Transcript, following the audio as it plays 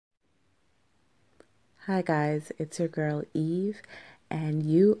Hi, guys, it's your girl Eve, and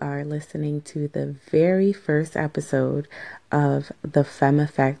you are listening to the very first episode of the Femme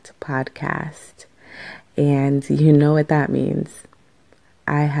Effect podcast. And you know what that means.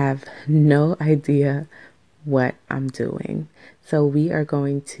 I have no idea what I'm doing. So we are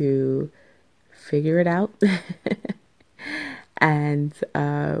going to figure it out and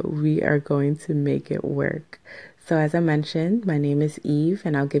we are going to make it work. So, as I mentioned, my name is Eve,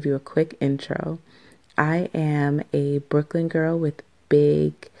 and I'll give you a quick intro. I am a Brooklyn girl with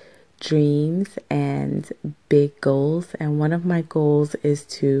big dreams and big goals, and one of my goals is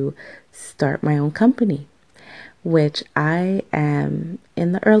to start my own company, which I am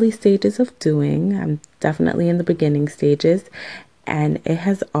in the early stages of doing. I'm definitely in the beginning stages, and it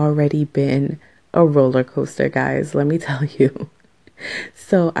has already been a roller coaster, guys, let me tell you.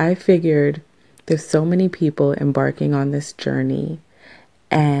 So I figured there's so many people embarking on this journey,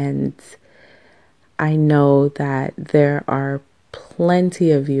 and I know that there are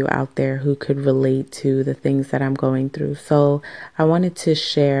plenty of you out there who could relate to the things that I'm going through. So I wanted to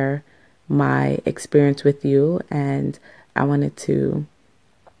share my experience with you, and I wanted to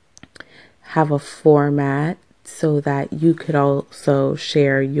have a format so that you could also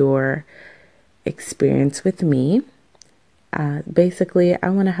share your experience with me. Basically, I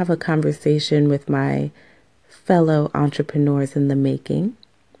want to have a conversation with my fellow entrepreneurs in the making.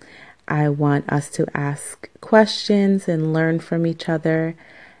 I want us to ask questions and learn from each other,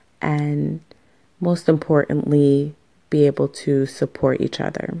 and most importantly, be able to support each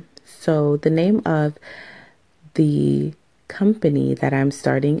other. So, the name of the company that I'm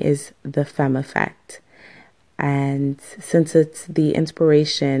starting is The Femme Effect. And since it's the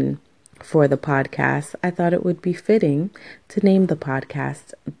inspiration for the podcast, I thought it would be fitting to name the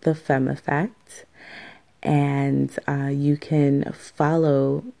podcast The Femme Effect. And you can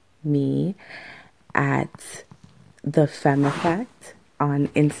follow me at The Femme Effect on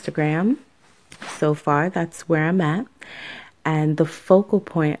Instagram. So far, that's where I'm at. And the focal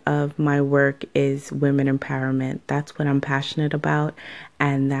point of my work is women empowerment. That's what I'm passionate about,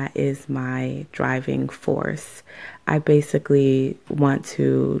 and that is my driving force. I basically want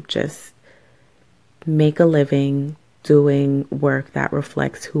to just make a living doing work that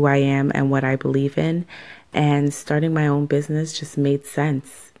reflects who I am and what I believe in. And starting my own business just made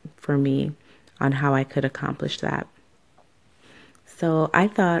sense for me on how I could accomplish that. So I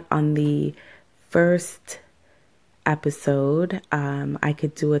thought on the first episode, I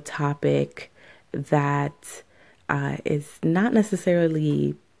could do a topic that is not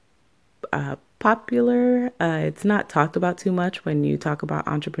necessarily popular. It's not talked about too much when you talk about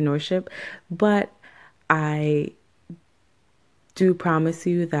entrepreneurship, but I do promise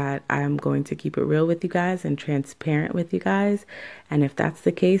you that I'm going to keep it real with you guys and transparent with you guys. And if that's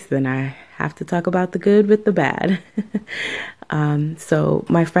the case, then I have to talk about the good with the bad. So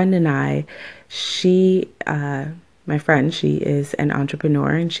my friend and I, my friend, she is an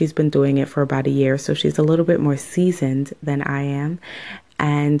entrepreneur and she's been doing it for about a year. So she's a little bit more seasoned than I am.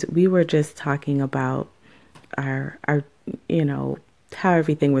 And we were just talking about our, you know, how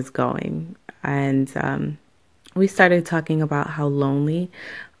everything was going. And, we started talking about how lonely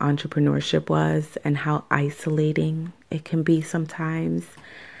entrepreneurship was and how isolating it can be sometimes,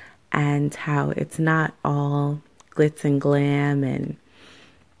 and how it's not all glitz and glam and,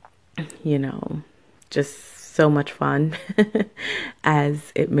 you know, just so much fun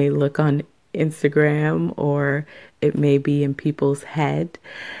as it may look on Instagram or it may be in people's head.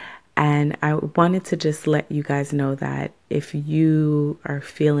 And I wanted to just let you guys know that if you are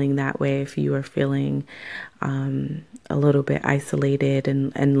feeling that way, if you are feeling a little bit isolated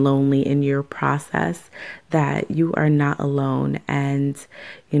and lonely in your process, that you are not alone. And,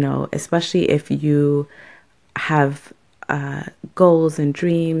 you know, especially if you have goals and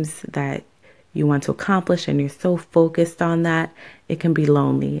dreams that you want to accomplish and you're so focused on that, it can be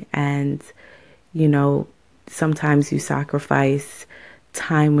lonely. And, you know, sometimes you sacrifice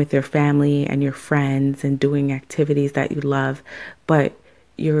time with your family and your friends and doing activities that you love, but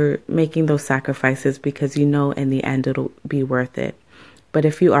you're making those sacrifices because you know in the end it'll be worth it. But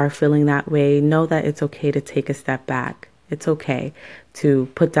if you are feeling that way, know that it's okay to take a step back. It's okay to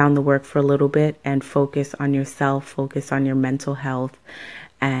put down the work for a little bit and focus on yourself, focus on your mental health,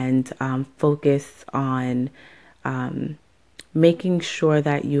 and focus on making sure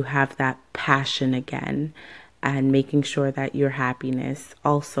that you have that passion again, and making sure that your happiness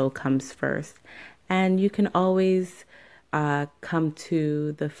also comes first. And you can always come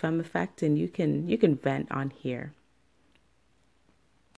to the Femme Effect, and you can vent on here.